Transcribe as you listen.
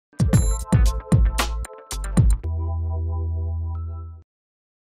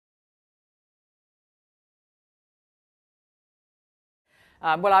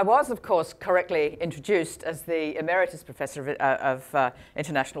Well, I was, of course, correctly introduced as the Emeritus Professor of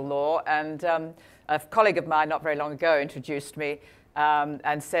International Law, and a colleague of mine not very long ago introduced me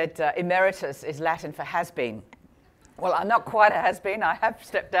and said emeritus is Latin for has-been. Well, I'm not quite a has-been. I have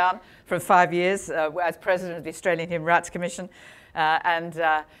stepped down from 5 years as President of the Australian Human Rights Commission, and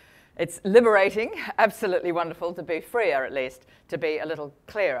it's liberating, absolutely wonderful to be freer, at least, to be a little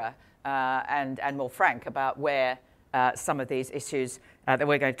clearer and more frank about where some of these issues that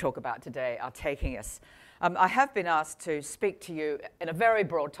we're going to talk about today are taking us. I have been asked to speak to you in a very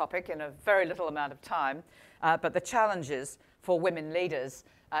broad topic in a very little amount of time, but the challenges for women leaders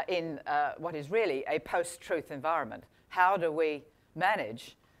in what is really a post-truth environment. How do we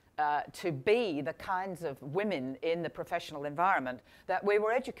manage to be the kinds of women in the professional environment that we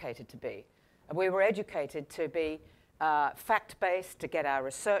were educated to be? We were educated to be fact-based, to get our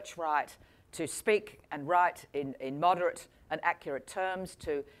research right, to speak and write in moderate and accurate terms,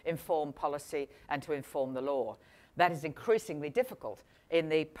 to inform policy and to inform the law. That is increasingly difficult in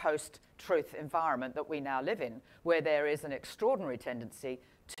the post-truth environment that we now live in, where there is an extraordinary tendency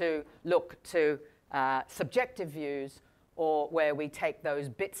to look to subjective views, or where we take those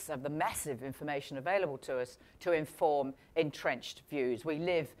bits of the massive information available to us to inform entrenched views. We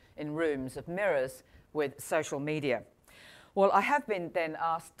live in rooms of mirrors with social media. Well, I have been then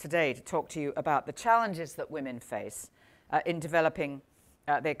asked today to talk to you about the challenges that women face in developing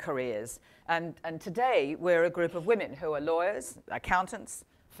their careers. And today we're a group of women who are lawyers, accountants,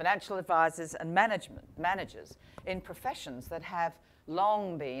 financial advisors and managers in professions that have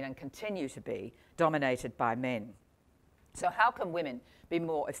long been and continue to be dominated by men. So how can women be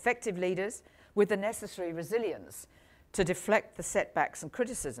more effective leaders with the necessary resilience to deflect the setbacks and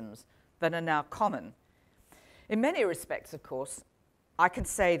criticisms that are now common? In many respects, of course, I can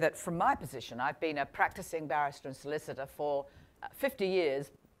say that from my position, I've been a practicing barrister and solicitor for 50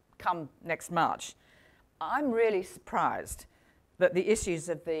 years, come next March. I'm really surprised that the issues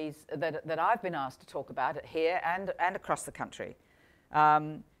of these that I've been asked to talk about here and across the country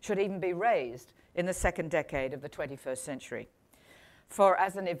should even be raised in the second decade of the 21st century. For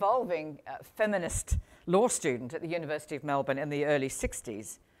as an evolving feminist law student at the University of Melbourne in the early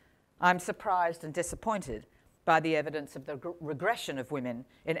 60s, I'm surprised and disappointed by the evidence of the regression of women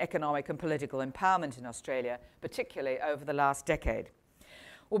in economic and political empowerment in Australia, particularly over the last decade.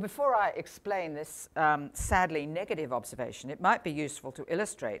 Well, before I explain this sadly negative observation, it might be useful to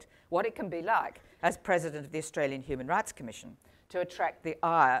illustrate what it can be like as President of the Australian Human Rights Commission to attract the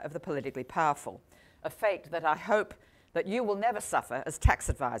ire of the politically powerful, a fate that I hope that you will never suffer as tax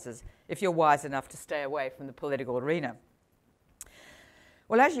advisors if you're wise enough to stay away from the political arena.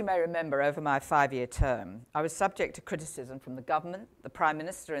 Well, as you may remember, over my 5-year term, I was subject to criticism from the government, the Prime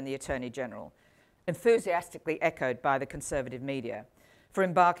Minister and the Attorney General, enthusiastically echoed by the conservative media, for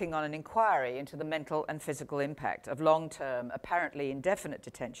embarking on an inquiry into the mental and physical impact of long-term, apparently indefinite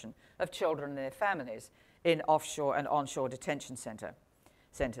detention of children and their families in offshore and onshore detention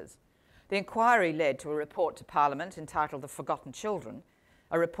centres. The inquiry led to a report to Parliament entitled The Forgotten Children,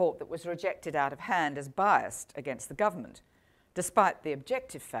 a report that was rejected out of hand as biased against the government, despite the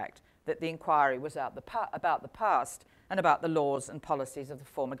objective fact that the inquiry was about the past and about the laws and policies of the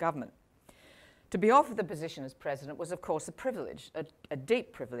former government. To be offered the position as president was, of course, a privilege, a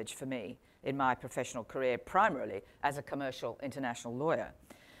deep privilege for me in my professional career, primarily as a commercial international lawyer,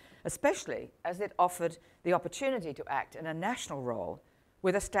 especially as it offered the opportunity to act in a national role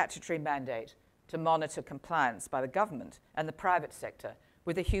with a statutory mandate to monitor compliance by the government and the private sector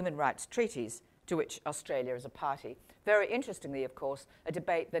with the human rights treaties to which Australia is a party. Very interestingly, of course, a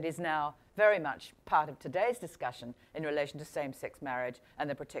debate that is now very much part of today's discussion in relation to same-sex marriage and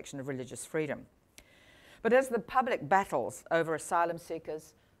the protection of religious freedom. But as the public battles over asylum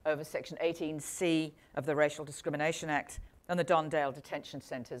seekers, over Section 18C of the Racial Discrimination Act and the Dondale detention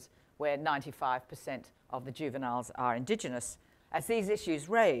centres, where 95% of the juveniles are Indigenous, as these issues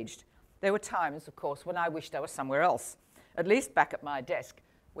raged, there were times, of course, when I wished I was somewhere else, at least back at my desk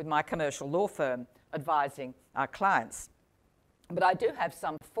with my commercial law firm advising our clients. But I do have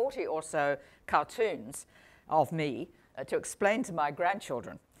some 40 or so cartoons of me to explain to my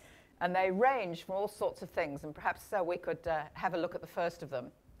grandchildren. And they range from all sorts of things, and perhaps we could have a look at the first of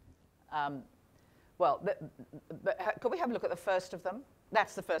them. Could we have a look at the first of them?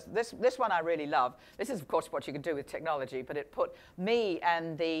 That's the first. This one I really love. This is, of course, what you can do with technology, but it put me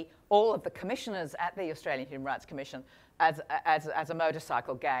and all of the commissioners at the Australian Human Rights Commission as a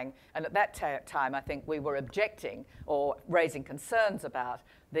motorcycle gang. And at that time, I think we were objecting or raising concerns about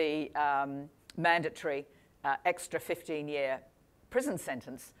the mandatory extra 15-year prison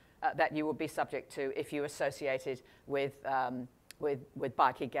sentence that you would be subject to if you associated with with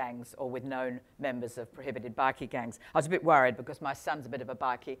bikie gangs or with known members of prohibited bikie gangs. I was a bit worried because my son's a bit of a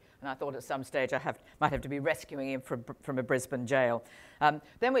bikie, and I thought at some stage I might have to be rescuing him from a Brisbane jail.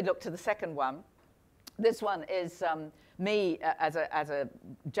 Then we looked to the second one. This one is me as a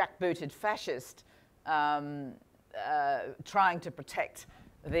jackbooted fascist trying to protect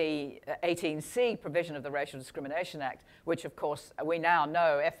the 18C provision of the Racial Discrimination Act, which of course we now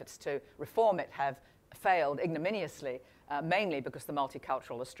know efforts to reform it have failed ignominiously, mainly because the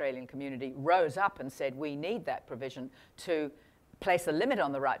multicultural Australian community rose up and said we need that provision to place a limit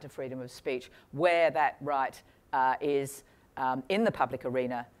on the right to freedom of speech where that right is in the public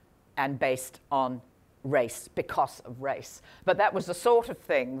arena and based on race, because of race. But that was the sort of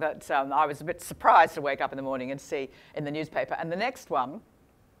thing that I was a bit surprised to wake up in the morning and see in the newspaper. And the next one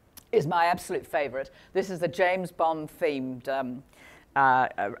is my absolute favourite. This is a James Bond themed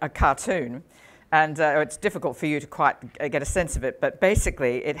a cartoon. And it's difficult for you to quite get a sense of it, but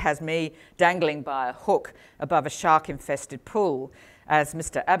basically it has me dangling by a hook above a shark-infested pool as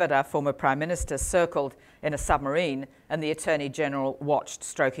Mr. Abada, former Prime Minister, circled in a submarine and the Attorney General watched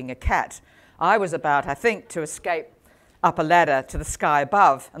stroking a cat. I was about, I think, to escape up a ladder to the sky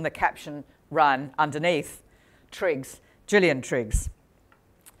above, and the caption ran underneath, Triggs, Gillian Triggs.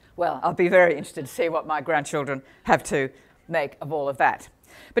 Well, I'll be very interested to see what my grandchildren have to make of all of that.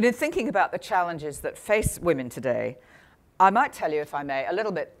 But in thinking about the challenges that face women today, I might tell you, if I may, a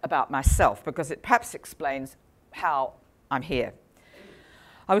little bit about myself, because it perhaps explains how I'm here.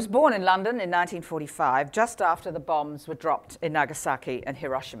 I was born in London in 1945, just after the bombs were dropped in Nagasaki and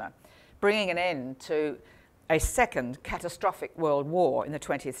Hiroshima, bringing an end to a second catastrophic world war in the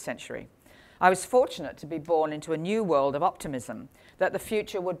 20th century. I was fortunate to be born into a new world of optimism, that the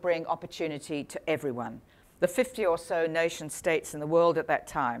future would bring opportunity to everyone. The 50 or so nation states in the world at that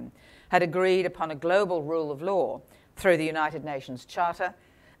time had agreed upon a global rule of law through the United Nations Charter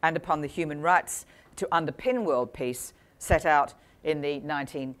and upon the human rights to underpin world peace set out in the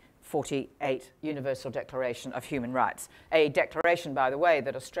 1948 Universal Declaration of Human Rights. A declaration, by the way,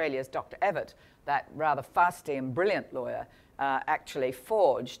 that Australia's Dr. Evatt, that rather fusty and brilliant lawyer, actually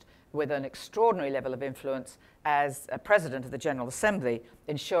forged with an extraordinary level of influence as President of the General Assembly,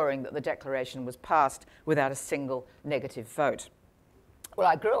 ensuring that the declaration was passed without a single negative vote. Well,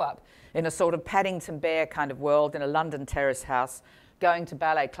 I grew up in a sort of Paddington Bear kind of world in a London terrace house, going to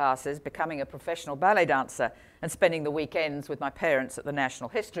ballet classes, becoming a professional ballet dancer, and spending the weekends with my parents at the National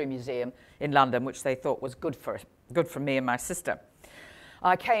History Museum in London, which they thought was good for me and my sister.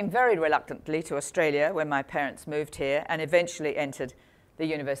 I came very reluctantly to Australia when my parents moved here and eventually entered the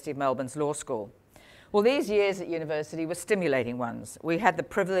University of Melbourne's law school. Well, these years at university were stimulating ones. We had the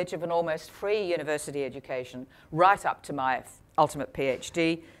privilege of an almost free university education right up to my ultimate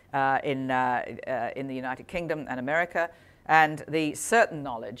PhD in the United Kingdom and America, and the certain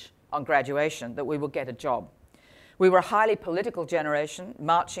knowledge on graduation that we would get a job. We were a highly political generation,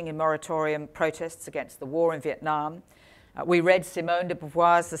 marching in moratorium protests against the war in Vietnam. We read Simone de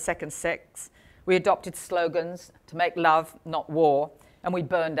Beauvoir's The Second Sex. We adopted slogans to make love, not war, and we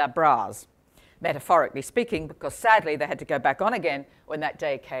burned our bras, metaphorically speaking, because sadly they had to go back on again when that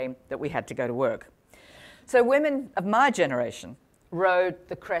day came that we had to go to work. So women of my generation rode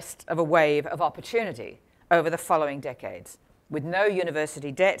the crest of a wave of opportunity over the following decades, with no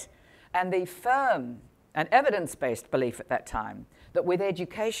university debt and the firm and evidence-based belief at that time that with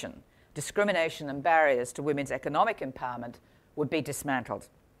education, discrimination and barriers to women's economic empowerment would be dismantled.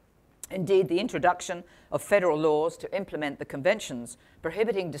 Indeed, the introduction of federal laws to implement the conventions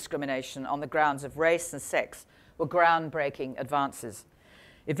prohibiting discrimination on the grounds of race and sex were groundbreaking advances,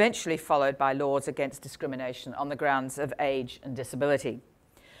 eventually followed by laws against discrimination on the grounds of age and disability.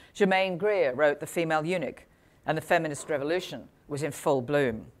 Germaine Greer wrote The Female Eunuch, and the feminist revolution was in full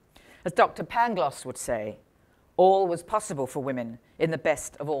bloom. As Dr. Pangloss would say, all was possible for women in the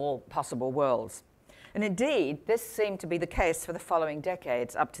best of all possible worlds. And indeed, this seemed to be the case for the following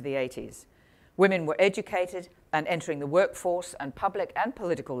decades up to the 80s. Women were educated and entering the workforce and public and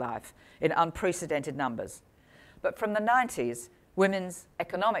political life in unprecedented numbers. But from the 90s, women's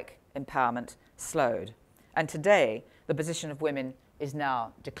economic empowerment slowed. And today, the position of women is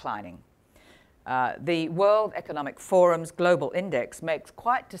now declining. The World Economic Forum's Global Index makes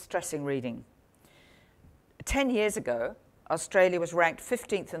quite distressing reading. 10 years ago, Australia was ranked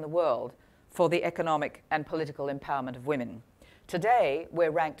 15th in the world for the economic and political empowerment of women. Today,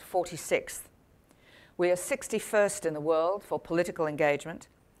 we're ranked 46th. We are 61st in the world for political engagement,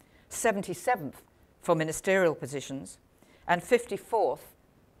 77th for ministerial positions, and 54th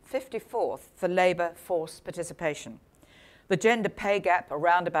for labour force participation. The gender pay gap,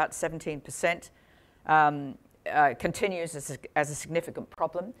 around about 17%, continues as a significant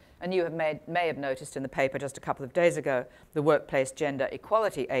problem, and you may have noticed in the paper just a couple of days ago, the Workplace Gender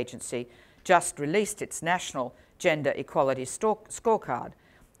Equality Agency just released its National Gender Equality Scorecard.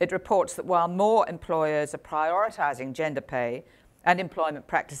 It reports that while more employers are prioritising gender pay and employment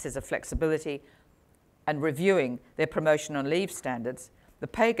practices of flexibility and reviewing their promotion and leave standards, the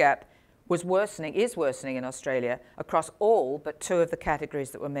pay gap is worsening in Australia across all but 2 of the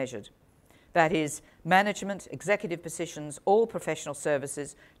categories that were measured. That is, management, executive positions, all professional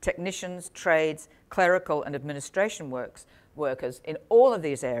services, technicians, trades, clerical and administration workers. In all of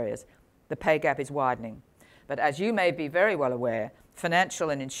these areas, the pay gap is widening. But as you may be very well aware, financial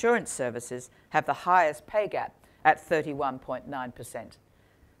and insurance services have the highest pay gap at 31.9%.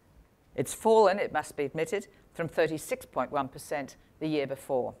 It's fallen, it must be admitted, from 36.1% the year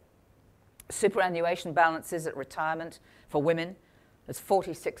before. Superannuation balances at retirement for women is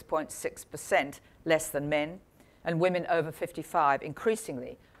 46.6% less than men, and women over 55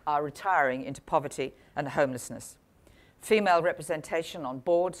 increasingly are retiring into poverty and homelessness. Female representation on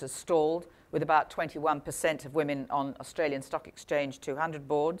boards has stalled, with about 21% of women on Australian Stock Exchange 200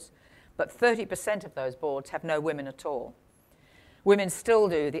 boards, but 30% of those boards have no women at all. Women still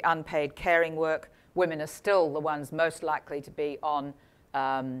do the unpaid caring work. Women are still the ones most likely to be on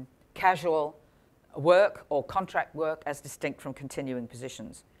casual work or contract work as distinct from continuing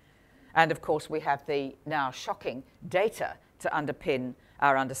positions. And of course, we have the now shocking data to underpin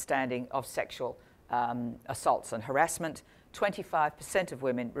our understanding of sexual assaults and harassment. 25% of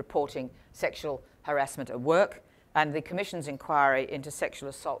women reporting sexual harassment at work, and the Commission's inquiry into sexual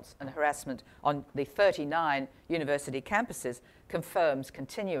assaults and harassment on the 39 university campuses confirms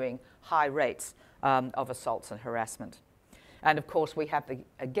continuing high rates of assaults and harassment. And of course, we have,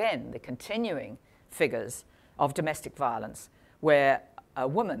 again, the continuing figures of domestic violence, where a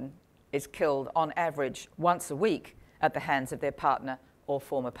woman is killed on average once a week at the hands of their partner or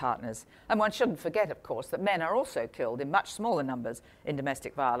former partners. And one shouldn't forget, of course, that men are also killed in much smaller numbers in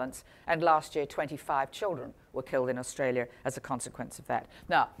domestic violence, and last year 25 children were killed in Australia as a consequence of that.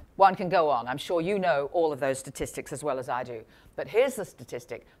 Now, one can go on. I'm sure you know all of those statistics as well as I do. But here's the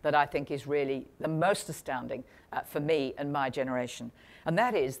statistic that I think is really the most astounding for me and my generation. And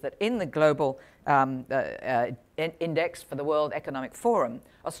that is that in the global index for the World Economic Forum,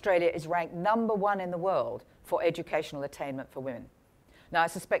 Australia is ranked #1 in the world for educational attainment for women. Now, I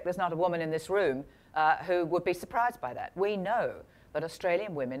suspect there's not a woman in this room who would be surprised by that. We know that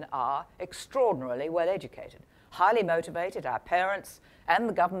Australian women are extraordinarily well educated, highly motivated. Our parents and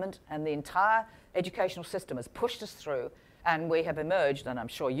the government and the entire educational system has pushed us through, and we have emerged, and I'm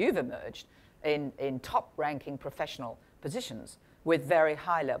sure you've emerged, in top-ranking professional positions with very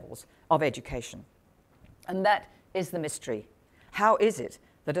high levels of education. And that is the mystery. How is it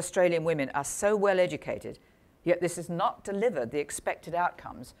that Australian women are so well educated, yet this has not delivered the expected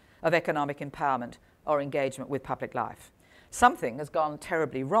outcomes of economic empowerment or engagement with public life? Something has gone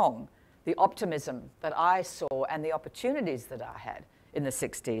terribly wrong. The optimism that I saw and the opportunities that I had in the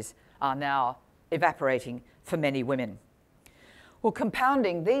 60s are now evaporating for many women. Well,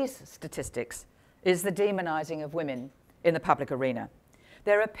 compounding these statistics is the demonising of women in the public arena.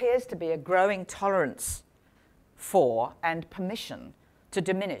 There appears to be a growing tolerance for and permission to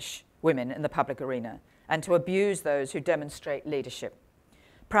diminish women in the public arena and to abuse those who demonstrate leadership.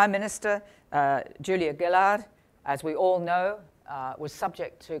 Prime Minister Julia Gillard, as we all know, was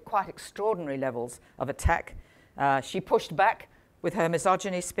subject to quite extraordinary levels of attack. She pushed back with her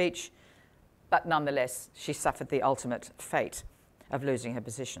misogyny speech, but nonetheless, she suffered the ultimate fate of losing her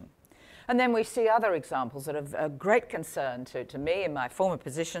position. And then we see other examples that are of great concern to me in my former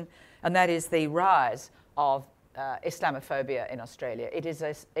position, and that is the rise of Islamophobia in Australia. It is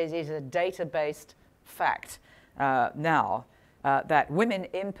a data-based fact now that women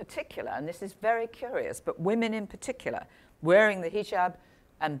in particular, and this is very curious, but women in particular, wearing the hijab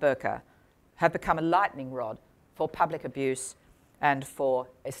and burqa, have become a lightning rod for public abuse and for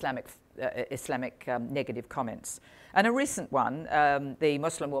Islamic negative comments. And a recent one, the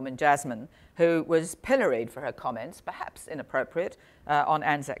Muslim woman Jasmine, who was pilloried for her comments, perhaps inappropriate, on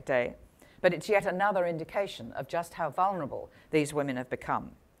Anzac Day. But it's yet another indication of just how vulnerable these women have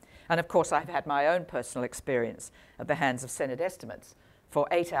become. And of course, I've had my own personal experience at the hands of Senate estimates for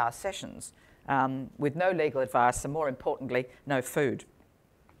 8-hour sessions with no legal advice and, more importantly, no food.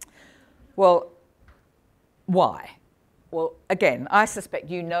 Well, why? Well, again, I suspect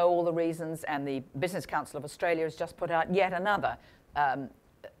you know all the reasons, and the Business Council of Australia has just put out yet another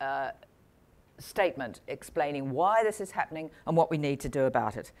statement explaining why this is happening and what we need to do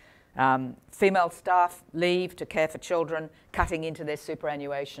about it. Female staff leave to care for children, cutting into their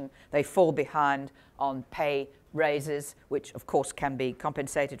superannuation. They fall behind on pay raises, which of course can be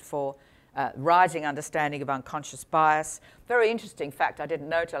compensated for. Rising understanding of unconscious bias. Very interesting fact I didn't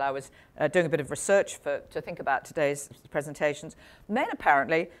know till I was doing a bit of research to think about today's presentations. Men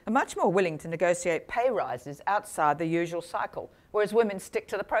apparently are much more willing to negotiate pay rises outside the usual cycle, whereas women stick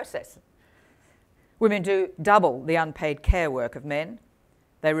to the process. Women do double the unpaid care work of men.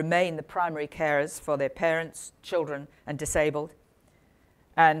 They remain the primary carers for their parents, children, and disabled.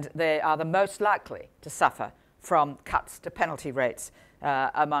 And they are the most likely to suffer from cuts to penalty rates,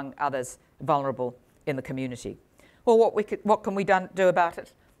 among others vulnerable in the community. Well, what can we do about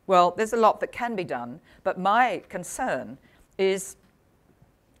it? Well, there's a lot that can be done, but my concern is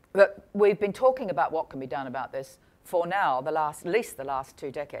that we've been talking about what can be done about this for now, at least the last 2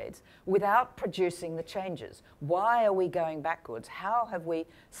 decades, without producing the changes. Why are we going backwards? How have we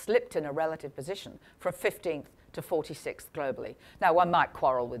slipped in a relative position from 15th to 46th globally? Now, one might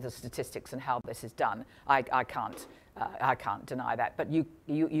quarrel with the statistics and how this is done. I can't deny that. But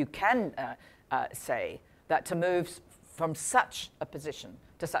you can say that to move from such a position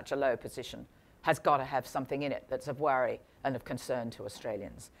to such a low position has got to have something in it that's of worry and of concern to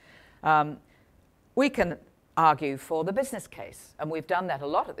Australians. We can argue for the business case, and we've done that a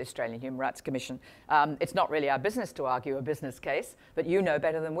lot at the Australian Human Rights Commission. It's not really our business to argue a business case, but you know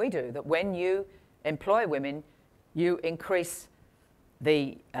better than we do that when you employ women, you increase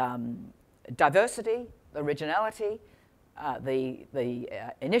the diversity, originality, the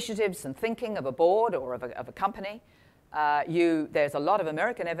initiatives and thinking of a board or of a company. There's a lot of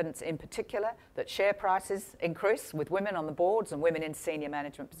American evidence in particular that share prices increase with women on the boards and women in senior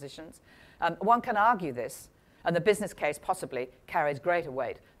management positions. One can argue this, and the business case possibly carries greater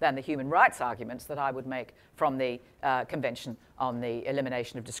weight than the human rights arguments that I would make from the Convention on the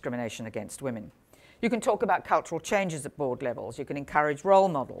Elimination of Discrimination Against Women. You can talk about cultural changes at board levels. You can encourage role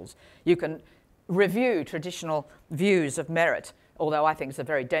models. You can review traditional views of merit, although I think it's a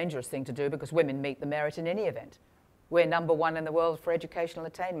very dangerous thing to do because women meet the merit in any event. We're #1 in the world for educational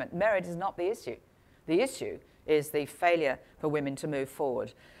attainment. Merit is not the issue. The issue is the failure for women to move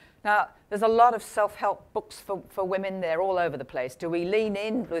forward. Now, there's a lot of self-help books for women. They're all over the place. Do we lean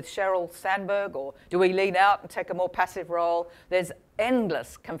in with Sheryl Sandberg, or do we lean out and take a more passive role? There's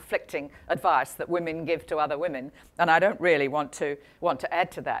endless conflicting advice that women give to other women, and I don't really want to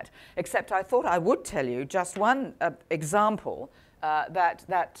add to that, except I thought I would tell you just one example that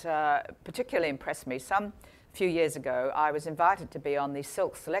particularly impressed me. Some few years ago, I was invited to be on the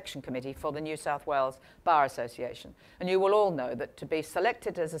Silk Selection Committee for the New South Wales Bar Association. And you will all know that to be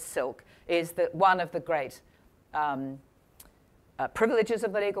selected as a Silk is one of the great privileges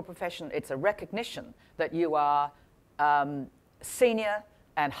of the legal profession. It's a recognition that you are senior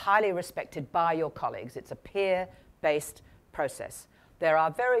and highly respected by your colleagues. It's a peer-based process. There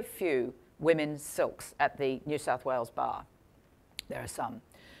are very few women Silks at the New South Wales Bar. There are some.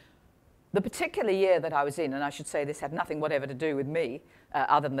 The particular year that I was in, and I should say this had nothing whatever to do with me,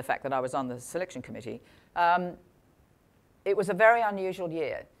 other than the fact that I was on the selection committee, it was a very unusual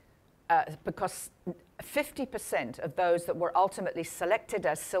year because 50% of those that were ultimately selected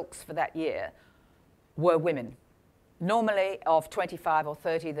as Silks for that year were women. Normally, of 25 or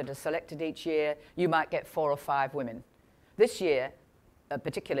 30 that are selected each year, you might get 4 or 5 women. This year, a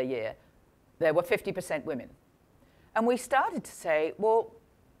particular year, there were 50% women. And we started to say, well,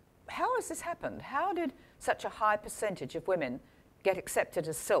 how has this happened? How did such a high percentage of women get accepted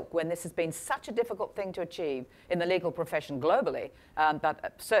as Silk when this has been such a difficult thing to achieve in the legal profession globally,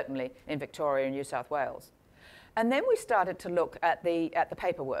 but certainly in Victoria and New South Wales? And then we started to look at the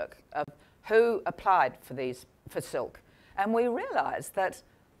paperwork of who applied for Silk. And we realized that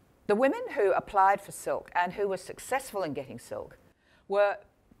the women who applied for Silk and who were successful in getting Silk were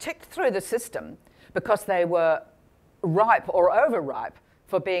ticked through the system because they were ripe or overripe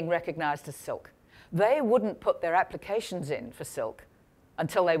for being recognised as Silk. They wouldn't put their applications in for Silk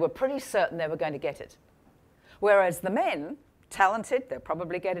until they were pretty certain they were going to get it. Whereas the men, talented, they'll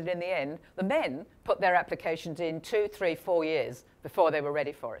probably get it in the end, the men put their applications in 2, 3, 4 years before they were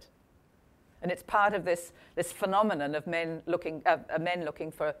ready for it. And it's part of this phenomenon of men looking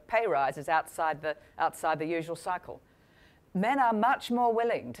for pay rises outside the usual cycle. Men are much more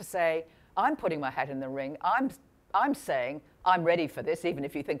willing to say, I'm putting my hat in the ring, I'm saying, I'm ready for this, even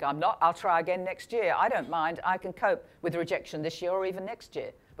if you think I'm not. I'll try again next year. I don't mind. I can cope with rejection this year or even next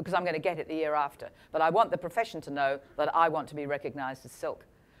year because I'm going to get it the year after. But I want the profession to know that I want to be recognised as Silk.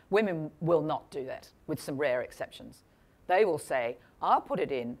 Women will not do that, with some rare exceptions. They will say, I'll put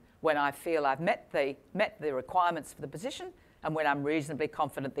it in when I feel I've met the requirements for the position, and when I'm reasonably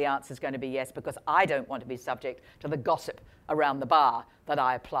confident the answer is going to be yes, because I don't want to be subject to the gossip around the bar that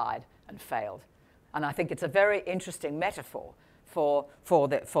I applied and failed. And I think it's a very interesting metaphor for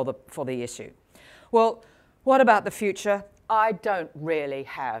the issue. Well, what about the future? I don't really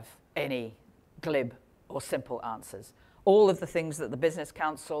have any glib or simple answers. All of the things that the Business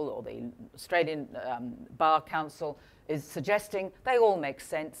Council or the Australian Bar Council is suggesting, they all make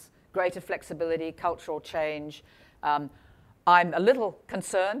sense. Greater flexibility, cultural change. I'm a little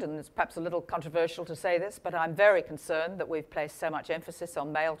concerned, and it's perhaps a little controversial to say this, but I'm very concerned that we've placed so much emphasis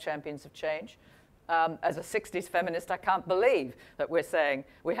on male champions of change. As a 60s feminist, I can't believe that we're saying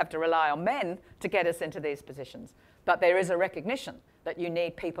we have to rely on men to get us into these positions. But there is a recognition that you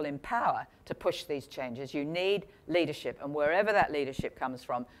need people in power to push these changes. You need leadership, and wherever that leadership comes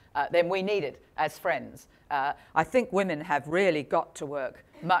from, then we need it as friends. I think women have really got to work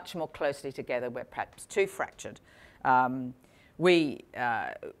much more closely together. We're perhaps too fractured. I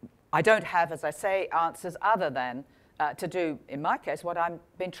don't have, as I say, answers other than to do, in my case, what I've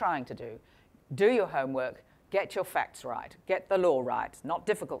been trying to do. Do your homework, get your facts right, get the law right. Not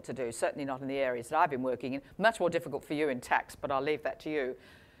difficult to do, certainly not in the areas that I've been working in. Much more difficult for you in tax, but I'll leave that to you.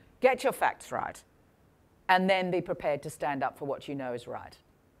 Get your facts right, and then be prepared to stand up for what you know is right.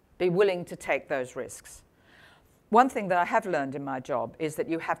 Be willing to take those risks. One thing that I have learned in my job is that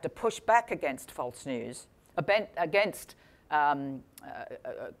you have to push back against false news, against Anne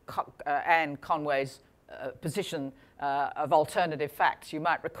Conway's position of alternative facts. You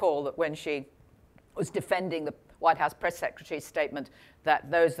might recall that when she was defending the White House press secretary's statement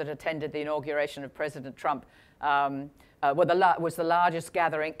that those that attended the inauguration of President Trump was the largest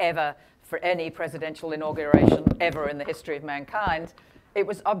gathering ever for any presidential inauguration ever in the history of mankind, it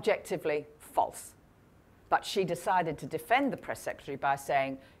was objectively false. But she decided to defend the press secretary by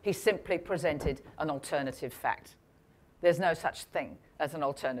saying he simply presented an alternative fact. There's no such thing as an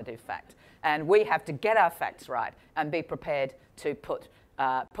alternative fact. And we have to get our facts right and be prepared to put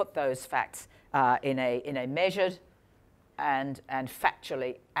those facts in a measured and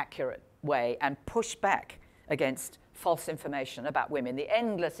factually accurate way and push back against false information about women. The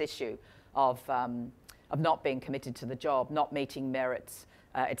endless issue of not being committed to the job, not meeting merits,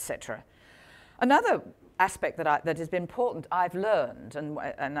 etc. Another aspect that has been important, I've learned, and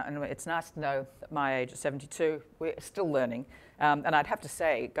it's nice to know at my age, at 72, we're still learning. And I'd have to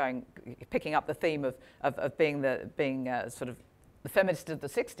say, picking up the theme of being sort of the feminist of the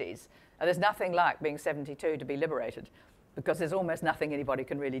 60s, there's nothing like being 72 to be liberated, because there's almost nothing anybody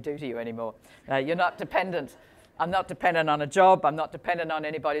can really do to you anymore. You're not dependent. I'm not dependent on a job. I'm not dependent on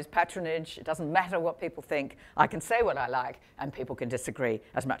anybody's patronage. It doesn't matter what people think. I can say what I like, and people can disagree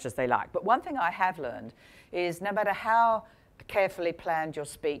as much as they like. But one thing I have learned is no matter how carefully planned your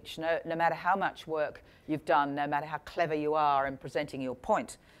speech, no matter how much work you've done, no matter how clever you are in presenting your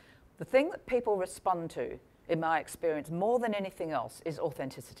point, the thing that people respond to, in my experience, more than anything else, is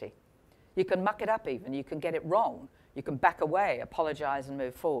authenticity. You can muck it up even. You can get it wrong. You can back away, apologize, and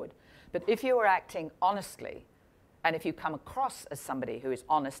move forward. But if you are acting honestly, and if you come across as somebody who is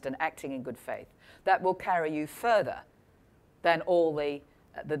honest and acting in good faith, that will carry you further than all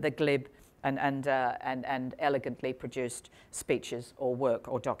the glib and elegantly produced speeches or work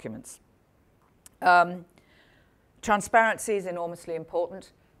or documents. Transparency is enormously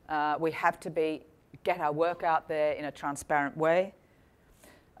important. We have to get our work out there in a transparent way.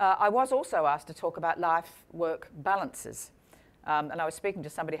 I was also asked to talk about life-work balances. And I was speaking to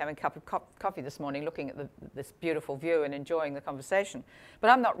somebody having a cup of coffee this morning, looking at this beautiful view and enjoying the conversation.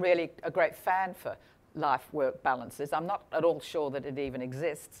 But I'm not really a great fan for life-work balances. I'm not at all sure that it even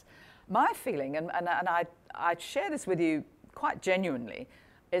exists. My feeling, and I share this with you quite genuinely,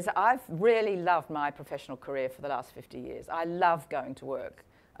 is I've really loved my professional career for the last 50 years. I love going to work.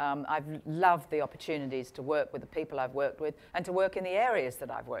 I've loved the opportunities to work with the people I've worked with and to work in the areas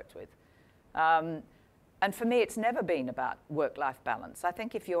that I've worked with. And for me, it's never been about work-life balance. I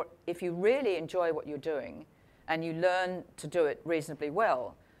think if you really enjoy what you're doing and you learn to do it reasonably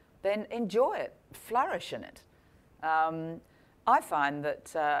well, then enjoy it, flourish in it. I find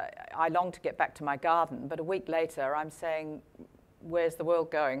that I long to get back to my garden, but a week later I'm saying, where's the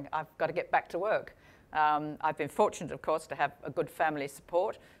world going? I've got to get back to work. I've been fortunate, of course, to have a good family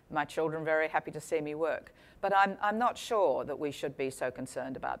support. My children are very happy to see me work. But I'm not sure that we should be so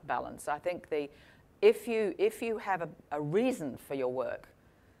concerned about balance. I think if you have a reason for your work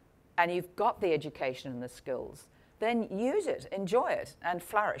and you've got the education and the skills, then use it, enjoy it, and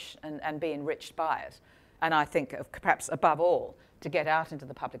flourish and be enriched by it. And I think perhaps above all, to get out into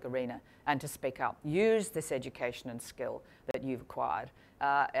the public arena and to speak up. Use this education and skill that you've acquired.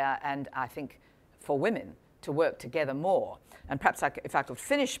 And I think for women, to work together more. And perhaps if I could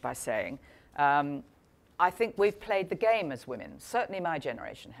finish by saying, I think we've played the game as women. Certainly my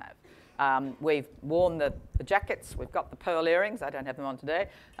generation have. We've worn the jackets, we've got the pearl earrings, I don't have them on today.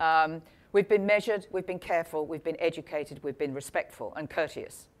 We've been measured, we've been careful, we've been educated, we've been respectful and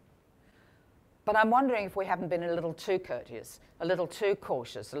courteous. But I'm wondering if we haven't been a little too courteous, a little too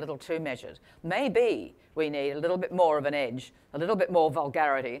cautious, a little too measured. Maybe we need a little bit more of an edge, a little bit more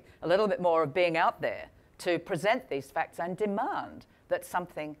vulgarity, a little bit more of being out there to present these facts and demand that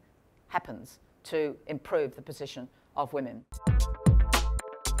something happens to improve the position of women.